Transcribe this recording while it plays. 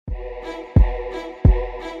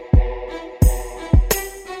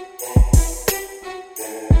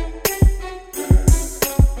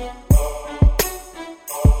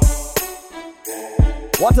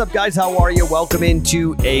What's up, guys? How are you? Welcome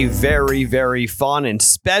into a very, very fun and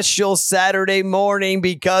special Saturday morning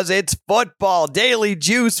because it's football. Daily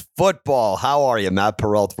Juice football. How are you? Matt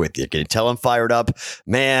Perrault with you. Can you tell I'm fired up?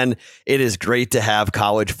 Man, it is great to have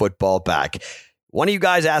college football back. One of you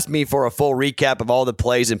guys asked me for a full recap of all the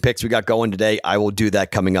plays and picks we got going today. I will do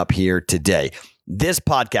that coming up here today. This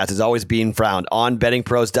podcast is always being found on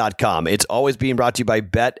bettingpros.com. It's always being brought to you by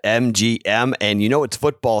BetMGM. And you know it's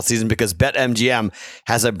football season because BetMGM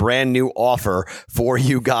has a brand new offer for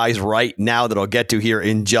you guys right now that I'll get to here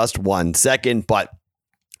in just 1 second. But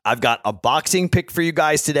I've got a boxing pick for you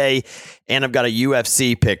guys today, and I've got a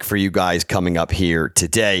UFC pick for you guys coming up here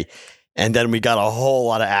today. And then we got a whole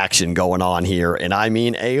lot of action going on here. And I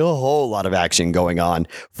mean a whole lot of action going on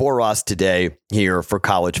for us today here for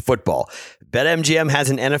college football. BetMGM has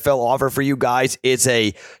an NFL offer for you guys. It's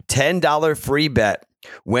a $10 free bet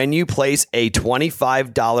when you place a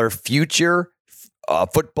 $25 future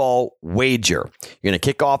football wager. You're going to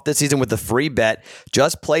kick off this season with a free bet.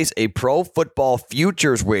 Just place a pro football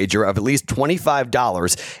futures wager of at least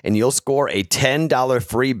 $25 and you'll score a $10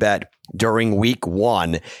 free bet during week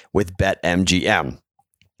 1 with BetMGM.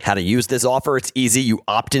 How to use this offer? It's easy. You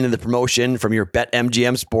opt into the promotion from your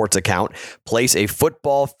BetMGM sports account, place a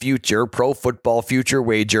pro football future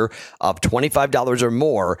wager of $25 or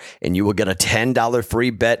more, and you will get a $10 free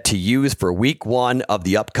bet to use for week 1 of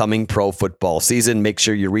the upcoming pro football season. Make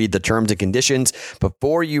sure you read the terms and conditions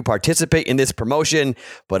before you participate in this promotion,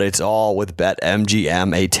 but it's all with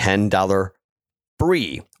BetMGM, a $10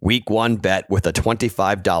 free week 1 bet with a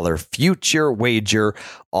 $25 future wager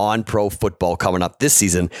on pro football coming up this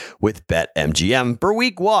season with BetMGM for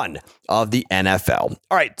week 1 of the NFL.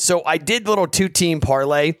 All right, so I did a little 2-team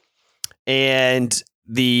parlay, and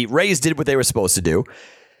the Rays did what they were supposed to do.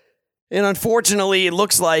 And unfortunately, it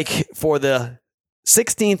looks like for the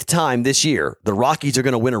 16th time this year, the Rockies are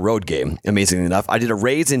going to win a road game, amazingly enough. I did a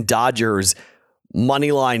Rays and Dodgers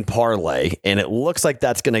moneyline parlay, and it looks like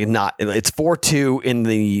that's going to it's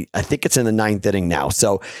 4-2 I think it's in the 9th inning now.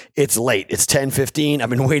 So it's late. It's 10:15. I've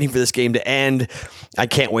been waiting for this game to end. I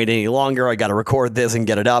can't wait any longer. I got to record this and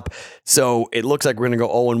get it up. So it looks like we're going to go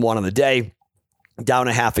 0-1 on the day, down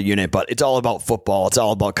a half a unit, but it's all about football. It's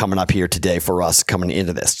all about coming up here today for us coming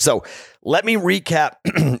into this. So let me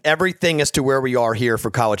recap everything as to where we are here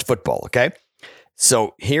for college football. Okay.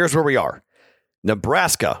 So here's where we are.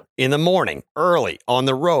 Nebraska in the morning, early on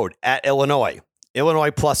the road at Illinois. Illinois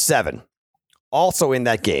 +7. Also in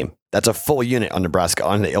that game, that's a full unit on Nebraska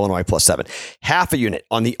on the Illinois +7. Half a unit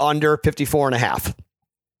on the under 54.5.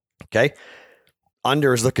 Okay.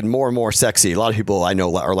 Under is looking more and more sexy. A lot of people I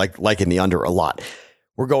know are liking the under a lot.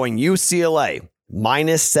 We're going UCLA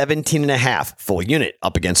 -17.5 full unit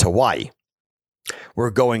up against Hawaii. We're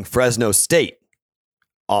going Fresno State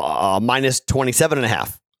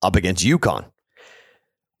 -27.5 up against UConn.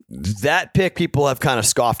 That pick, people have kind of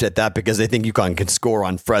scoffed at that because they think UConn can score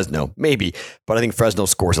on Fresno. Maybe, but I think Fresno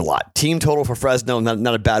scores a lot. Team total for Fresno,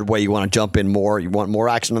 not a bad way. You want to jump in more. You want more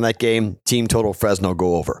action on that game. Team total Fresno,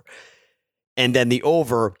 go over. And then the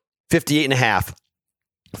over 58.5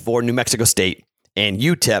 for New Mexico State and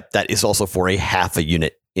UTEP. That is also for a half a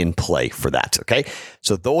unit in play for that. Okay.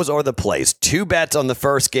 So those are the plays. 2 bets on the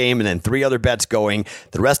first game and then 3 other bets going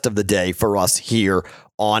the rest of the day for us here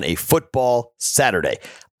on a football Saturday.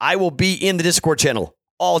 I will be in the Discord channel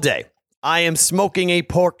all day. I am smoking a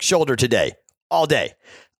pork shoulder today, all day.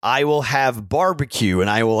 I will have barbecue and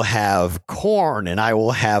I will have corn and I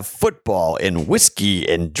will have football and whiskey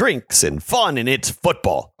and drinks and fun, and it's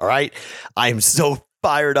football. All right. I am so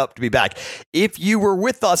fired up to be back. If you were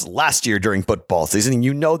with us last year during football season,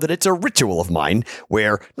 you know that it's a ritual of mine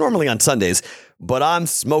where normally on Sundays, but I'm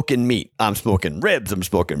smoking meat. I'm smoking ribs. I'm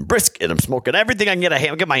smoking brisket. I'm smoking everything I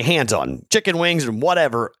can get my hands on, chicken wings and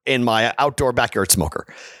whatever, in my outdoor backyard smoker.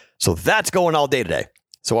 So that's going all day today.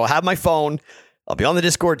 So I'll have my phone. I'll be on the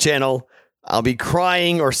Discord channel. I'll be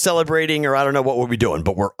crying or celebrating, or I don't know what we'll be doing,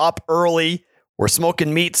 but we're up early. We're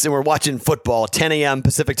smoking meats and we're watching football. 10 a.m.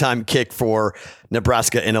 Pacific time kick for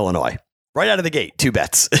Nebraska and Illinois. Right out of the gate, 2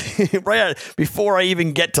 bets. Before I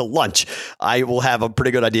even get to lunch, I will have a pretty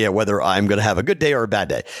good idea whether I'm going to have a good day or a bad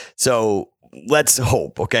day. So let's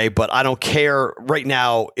hope, okay? But I don't care. Right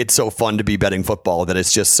now, it's so fun to be betting football that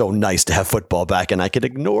it's just so nice to have football back, and I can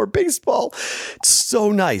ignore baseball. It's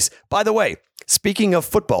so nice. By the way, speaking of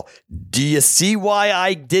football, do you see why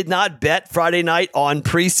I did not bet Friday night on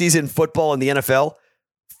preseason football in the NFL?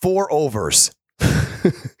 4 overs.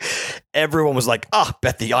 Everyone was like,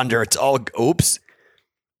 bet the under. It's all, oops.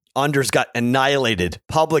 Unders got annihilated.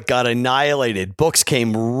 Public got annihilated. Books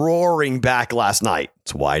came roaring back last night.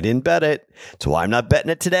 That's why I didn't bet it. That's why I'm not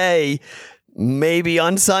betting it today. maybe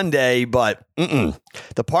on Sunday, but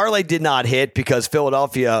the parlay did not hit because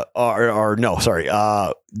Philadelphia,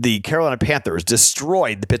 the Carolina Panthers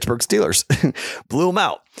destroyed the Pittsburgh Steelers, blew them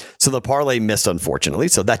out. So the parlay missed, unfortunately.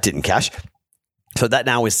 So that didn't cash. So that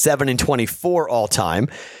now is 7-24 all time.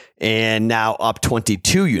 And now up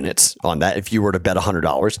 22 units on that. If you were to bet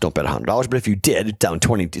 $100, don't bet $100. But if you did,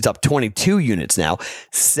 it's up 22 units now,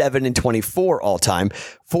 7-24 all time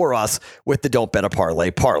for us with the Don't Bet a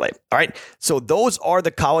Parlay. All right. So those are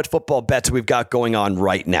the college football bets we've got going on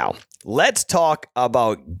right now. Let's talk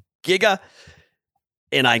about Giga,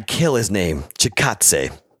 and I kill his name,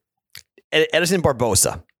 Chikadze, Edison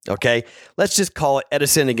Barboza. Okay. Let's just call it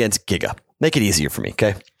Edison against Giga. Make it easier for me.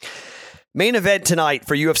 Okay. Main event tonight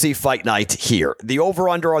for UFC Fight Night here. The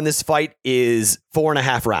over-under on this fight is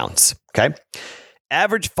 4.5 rounds, okay?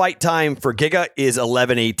 Average fight time for Giga is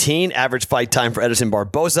 11:18. Average fight time for Edison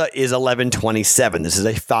Barboza is 11:27. This is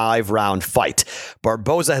a 5-round fight.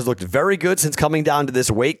 Barboza has looked very good since coming down to this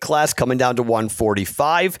weight class, coming down to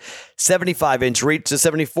 145, 75-inch reach to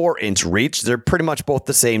 74-inch reach. They're pretty much both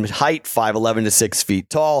the same height, 5'11" to 6 feet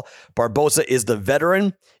tall. Barboza is the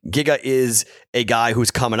veteran. Giga is a guy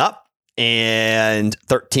who's coming up. And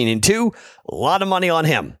 13-2, a lot of money on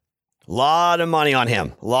him. A lot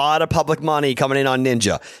of public money coming in on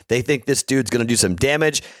Ninja. They think this dude's going to do some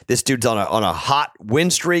damage. This dude's on a hot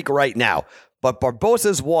win streak right now. But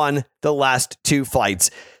Barboza's won the last 2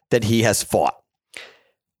 fights that he has fought.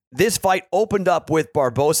 This fight opened up with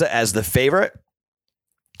Barboza as the favorite.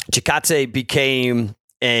 Chikadze became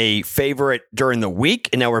a favorite during the week,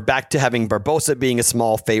 and now we're back to having Barboza being a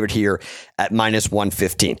small favorite here at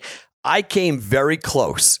 -115. I came very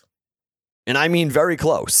close, and I mean very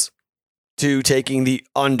close, to taking the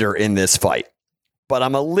under in this fight. But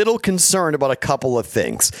I'm a little concerned about a couple of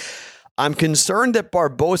things. I'm concerned that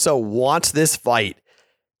Barboza wants this fight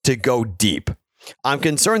to go deep. I'm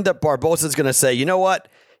concerned that Barboza is going to say, you know what?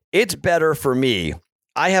 It's better for me.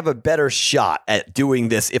 I have a better shot at doing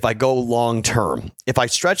this if I go long term. If I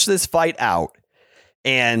stretch this fight out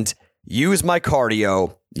and use my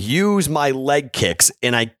cardio, use my leg kicks,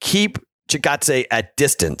 and I keep Chikadze at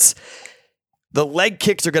distance, the leg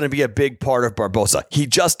kicks are going to be a big part of Barboza. He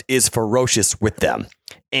just is ferocious with them,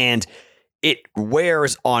 and it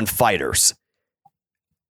wears on fighters.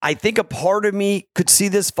 I think a part of me could see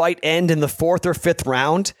this fight end in the 4th or 5th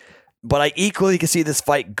round, but I equally could see this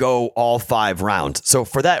fight go all 5 rounds. So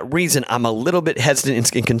for that reason, I'm a little bit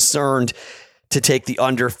hesitant and concerned to take the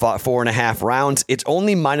under 4.5 rounds. It's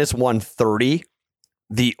only -130.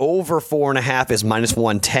 The over 4.5 is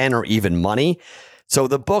 -110 or even money. So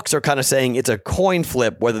the books are kind of saying it's a coin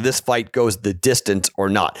flip whether this fight goes the distance or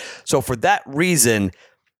not. So for that reason,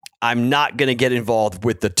 I'm not going to get involved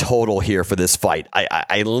with the total here for this fight.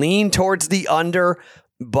 I lean towards the under,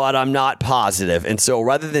 but I'm not positive. And so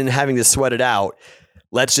rather than having to sweat it out,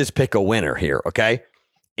 let's just pick a winner here, okay?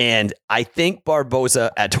 And I think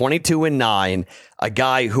Barboza at 22-9, a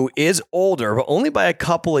guy who is older, but only by a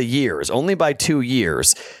couple of years, only by 2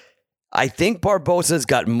 years. I think Barboza's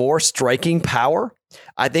got more striking power.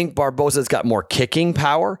 I think Barboza's got more kicking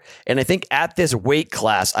power. And I think at this weight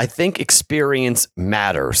class, I think experience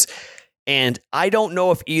matters. And I don't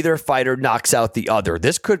know if either fighter knocks out the other.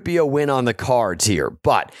 This could be a win on the cards here.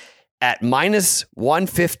 But at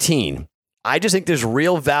 -115, I just think there's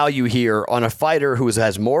real value here on a fighter who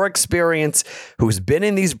has more experience, who's been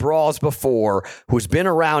in these brawls before, who's been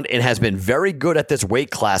around and has been very good at this weight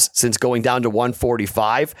class since going down to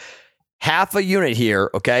 145. Half a unit here,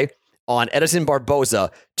 okay, on Edison Barboza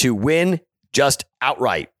to win just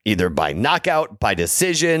outright, either by knockout, by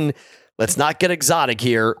decision. Let's not get exotic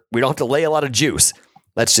here. We don't have to lay a lot of juice.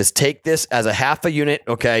 Let's just take this as a half a unit,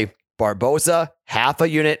 okay? Barboza, half a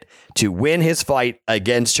unit to win his fight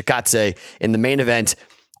against Chikadze in the main event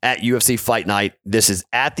at UFC Fight Night. This is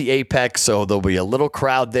at the Apex, so there'll be a little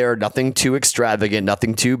crowd there. Nothing too extravagant,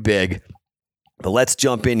 nothing too big. But let's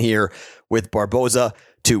jump in here with Barboza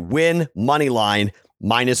to win money line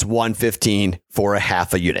 -115 for a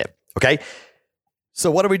half a unit. Okay? So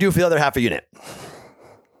what do we do for the other half a unit?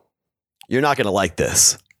 You're not going to like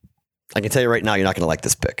this. I can tell you right now, you're not going to like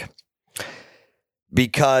this pick.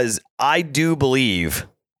 Because I do believe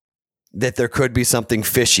that there could be something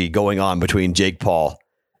fishy going on between Jake Paul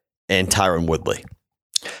and Tyron Woodley.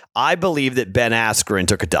 I believe that Ben Askren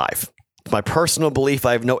took a dive. It's my personal belief.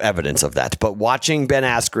 I have no evidence of that. But watching Ben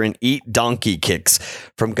Askren eat donkey kicks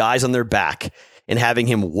from guys on their back and having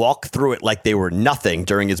him walk through it like they were nothing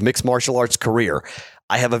during his mixed martial arts career,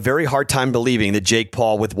 I have a very hard time believing that Jake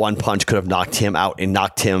Paul with one punch could have knocked him out and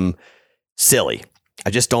knocked him silly. I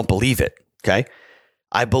just don't believe it. Okay.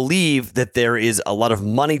 I believe that there is a lot of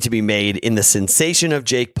money to be made in the sensation of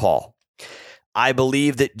Jake Paul. I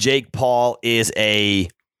believe that Jake Paul is a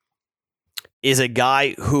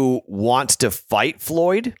guy who wants to fight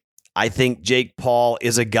Floyd. I think Jake Paul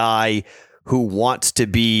is a guy who wants to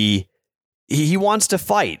be, he wants to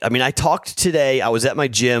fight. I mean, I talked today, I was at my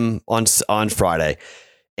gym on Friday,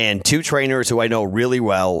 and two trainers who I know really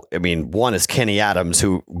well. I mean, one is Kenny Adams,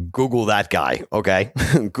 who Google that guy, okay?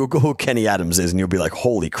 Google who Kenny Adams is, and you'll be like,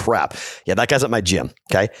 holy crap. Yeah, that guy's at my gym,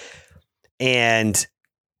 okay? And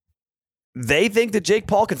they think that Jake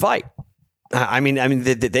Paul can fight. I mean,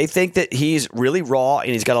 they think that he's really raw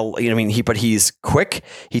and he's got but he's quick.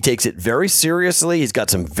 He takes it very seriously. He's got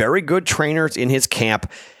some very good trainers in his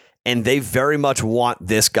camp, and they very much want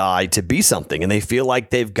this guy to be something. And they feel like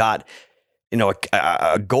they've got,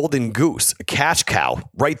 a golden goose, a cash cow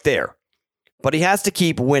right there. But he has to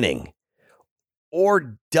keep winning.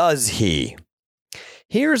 Or does he?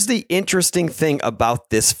 Here's the interesting thing about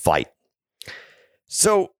this fight.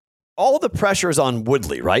 So all the pressure is on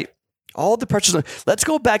Woodley, right? All the pressure. Let's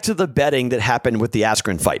go back to the betting that happened with the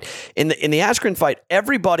Askren fight. In the Askren fight,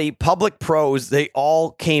 everybody, public pros, they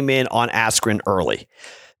all came in on Askren early.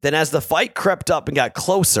 Then as the fight crept up and got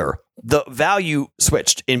closer, the value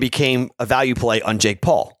switched and became a value play on Jake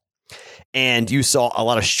Paul. And you saw a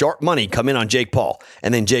lot of sharp money come in on Jake Paul.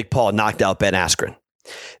 And then Jake Paul knocked out Ben Askren.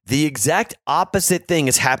 The exact opposite thing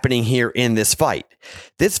is happening here in this fight.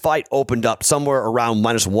 This fight opened up somewhere around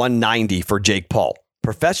minus 190 for Jake Paul.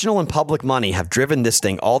 Professional and public money have driven this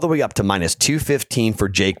thing all the way up to minus 215 for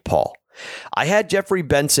Jake Paul. I had Jeffrey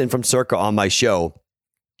Benson from Circa on my show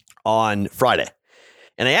on Friday,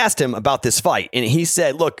 and I asked him about this fight, and he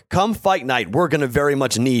said, look, come fight night, we're going to very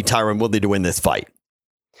much need Tyron Woodley to win this fight.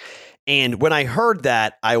 And when I heard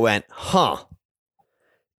that, I went,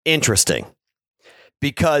 interesting.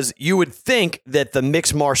 Because you would think that the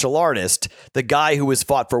mixed martial artist, the guy who has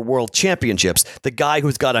fought for world championships, the guy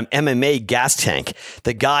who's got an MMA gas tank,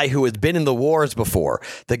 the guy who has been in the wars before,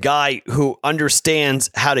 the guy who understands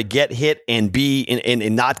how to get hit and be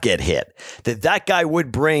and not get hit, that guy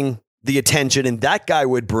would bring the attention and that guy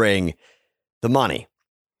would bring the money.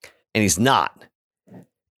 And he's not.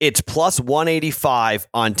 It's plus 185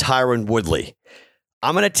 on Tyron Woodley.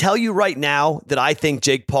 I'm going to tell you right now that I think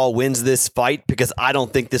Jake Paul wins this fight because I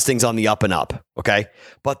don't think this thing's on the up and up, okay?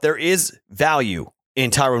 But there is value in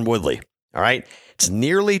Tyron Woodley, all right? It's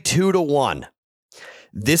nearly 2-1.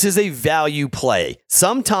 This is a value play.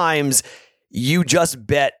 Sometimes you just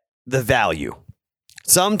bet the value.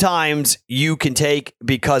 Sometimes you can take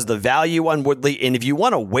because the value on Woodley, and if you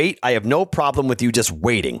want to wait, I have no problem with you just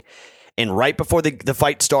waiting. And right before the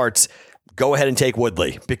fight starts, go ahead and take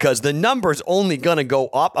Woodley because the number's only going to go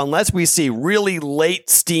up unless we see really late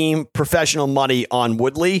steam professional money on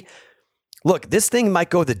Woodley. Look, this thing might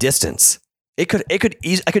go the distance. I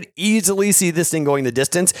could easily see this thing going the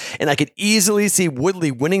distance, and I could easily see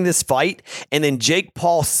Woodley winning this fight and then Jake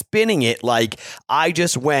Paul spinning it like I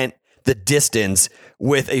just went the distance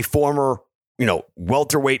with a former,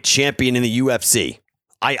 welterweight champion in the UFC.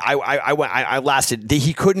 I lasted.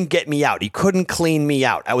 He couldn't get me out. He couldn't clean me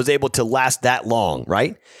out. I was able to last that long,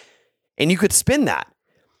 right? And you could spin that.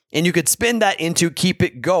 And you could spin that into keep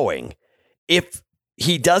it going. If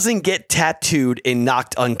he doesn't get tattooed and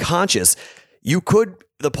knocked unconscious,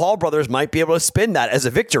 the Paul brothers might be able to spin that as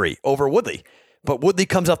a victory over Woodley. But Woodley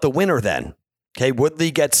comes out the winner then. Okay,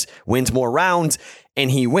 Woodley wins more rounds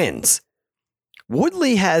and he wins.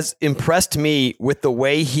 Woodley has impressed me with the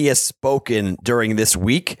way he has spoken during this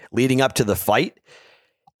week leading up to the fight.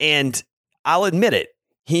 And I'll admit it,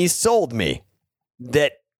 he sold me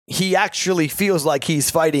that he actually feels like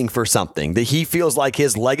he's fighting for something, that he feels like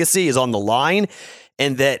his legacy is on the line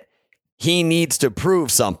and that he needs to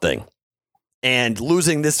prove something. And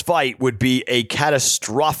losing this fight would be a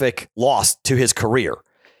catastrophic loss to his career.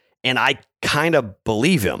 And I kind of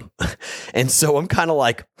believe him. And so I'm kind of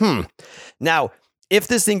like, Now, if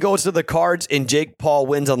this thing goes to the cards and Jake Paul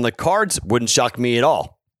wins on the cards, wouldn't shock me at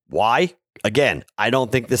all. Why? Again, I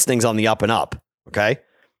don't think this thing's on the up and up. Okay.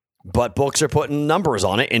 But books are putting numbers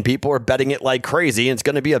on it and people are betting it like crazy. And it's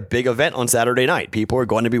going to be a big event on Saturday night. People are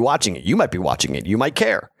going to be watching it. You might be watching it. You might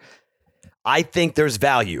care. I think there's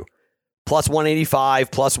value. Plus 185,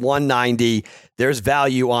 plus 190. There's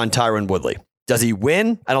value on Tyron Woodley. Does he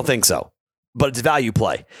win? I don't think so. But it's value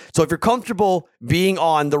play. So if you're comfortable being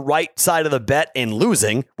on the right side of the bet and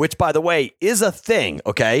losing, which by the way is a thing,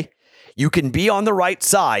 okay? You can be on the right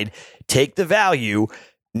side, take the value,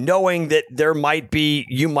 knowing that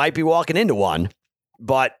you might be walking into one,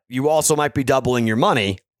 but you also might be doubling your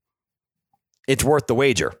money. It's worth the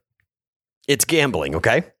wager. It's gambling,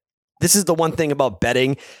 okay? This is the one thing about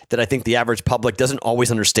betting that I think the average public doesn't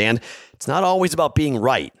always understand. It's not always about being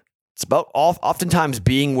right. It's about oftentimes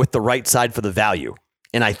being with the right side for the value.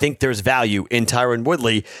 And I think there's value in Tyron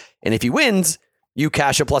Woodley. And if he wins, you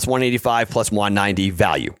cash a plus 185, plus 190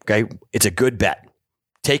 value. Okay. It's a good bet.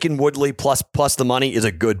 Taking Woodley plus the money is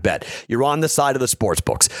a good bet. You're on the side of the sports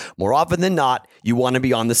books. More often than not, you want to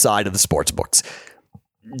be on the side of the sports books.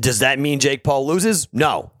 Does that mean Jake Paul loses?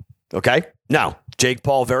 No. Okay. No. Jake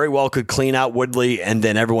Paul very well could clean out Woodley, and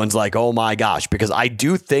then everyone's like, oh my gosh, because I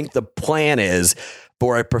do think the plan is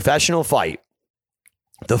for a professional fight,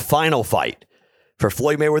 the final fight for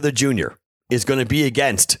Floyd Mayweather Jr. is going to be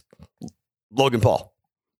against Logan Paul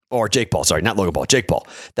or Jake Paul. Sorry, not Logan Paul, Jake Paul.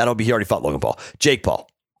 He already fought Logan Paul. Jake Paul.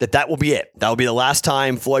 That will be it. That will be the last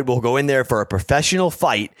time Floyd will go in there for a professional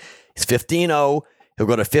fight. He's 15-0. He'll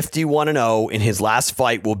go to 51-0, and his last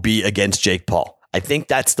fight will be against Jake Paul. I think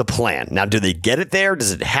that's the plan. Now, do they get it there?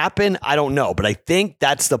 Does it happen? I don't know, but I think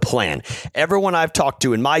that's the plan. Everyone I've talked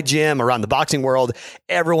to in my gym, around the boxing world,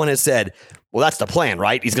 everyone has said, well, that's the plan,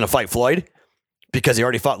 right? He's going to fight Floyd because he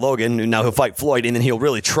already fought Logan, and now he'll fight Floyd, and then he'll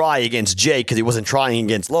really try against Jake because he wasn't trying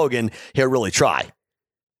against Logan. He'll really try,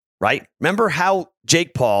 right? Remember how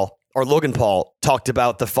Jake Paul or Logan Paul talked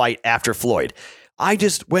about the fight after Floyd? I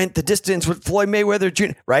just went the distance with Floyd Mayweather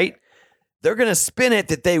Jr., right? They're going to spin it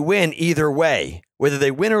that they win either way. Whether they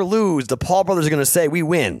win or lose, the Paul brothers are going to say, we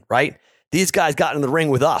win, right? These guys got in the ring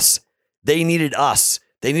with us. They needed us.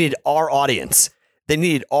 They needed our audience. They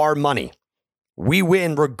needed our money. We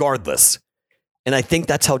win regardless. And I think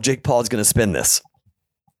that's how Jake Paul is going to spin this.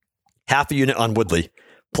 Half a unit on Woodley,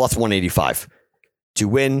 plus 185. To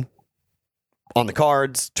win on the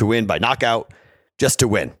cards, to win by knockout, just to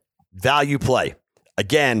win. Value play.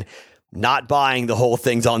 Again, not buying the whole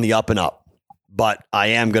thing's on the up and up. But I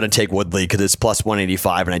am going to take Woodley because it's plus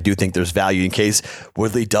 185, and I do think there's value in case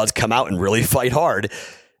Woodley does come out and really fight hard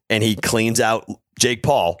and he cleans out Jake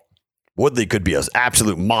Paul. Woodley could be an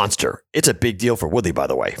absolute monster. It's a big deal for Woodley, by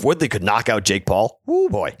the way. If Woodley could knock out Jake Paul, oh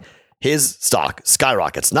boy, his stock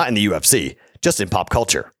skyrockets, not in the UFC, just in pop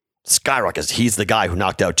culture. Skyrockets. He's the guy who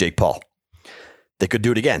knocked out Jake Paul. They could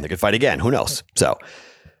do it again. They could fight again. Who knows? So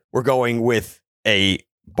we're going with a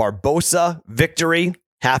Barbosa victory,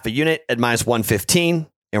 half a unit at minus 115.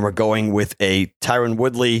 And we're going with a Tyron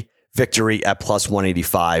Woodley victory at plus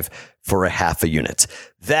 185 for a half a unit.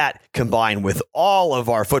 That combined with all of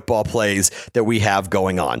our football plays that we have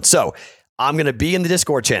going on. So I'm going to be in the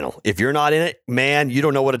Discord channel. If you're not in it, man, you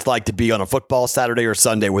don't know what it's like to be on a football Saturday or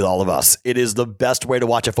Sunday with all of us. It is the best way to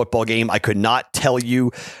watch a football game. I could not tell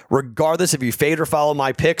you, regardless if you fade or follow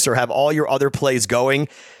my picks or have all your other plays going,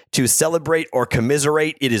 to celebrate or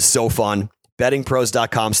commiserate. It is so fun.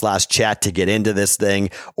 bettingpros.com/chat to get into this thing,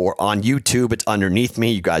 or on YouTube. It's underneath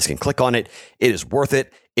me. You guys can click on it. It is worth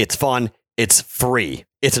it. It's fun. It's free.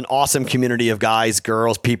 It's an awesome community of guys,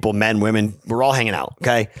 girls, people, men, women. We're all hanging out.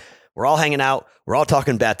 Okay. We're all hanging out. We're all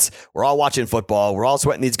talking bets. We're all watching football. We're all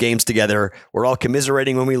sweating these games together. We're all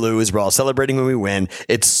commiserating when we lose. We're all celebrating when we win.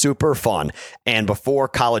 It's super fun. And before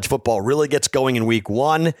college football really gets going in week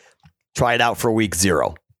 1, try it out for week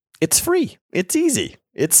 0. It's free. It's easy.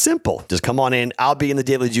 It's simple. Just come on in. I'll be in the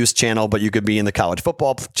Daily Juice channel, but you could be in the college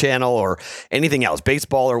football channel or anything else,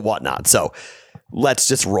 baseball or whatnot. So let's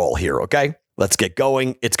just roll here, okay? Let's get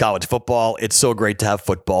going. It's college football. It's so great to have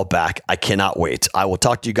football back. I cannot wait. I will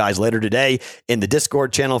talk to you guys later today in the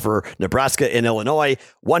Discord channel for Nebraska and Illinois,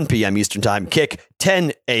 1 p.m. Eastern Time kick,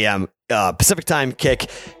 10 a.m. Pacific Time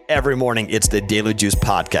kick. Every morning, it's the Daily Juice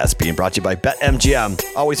podcast being brought to you by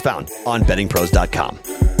BetMGM, always found on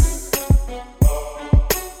bettingpros.com.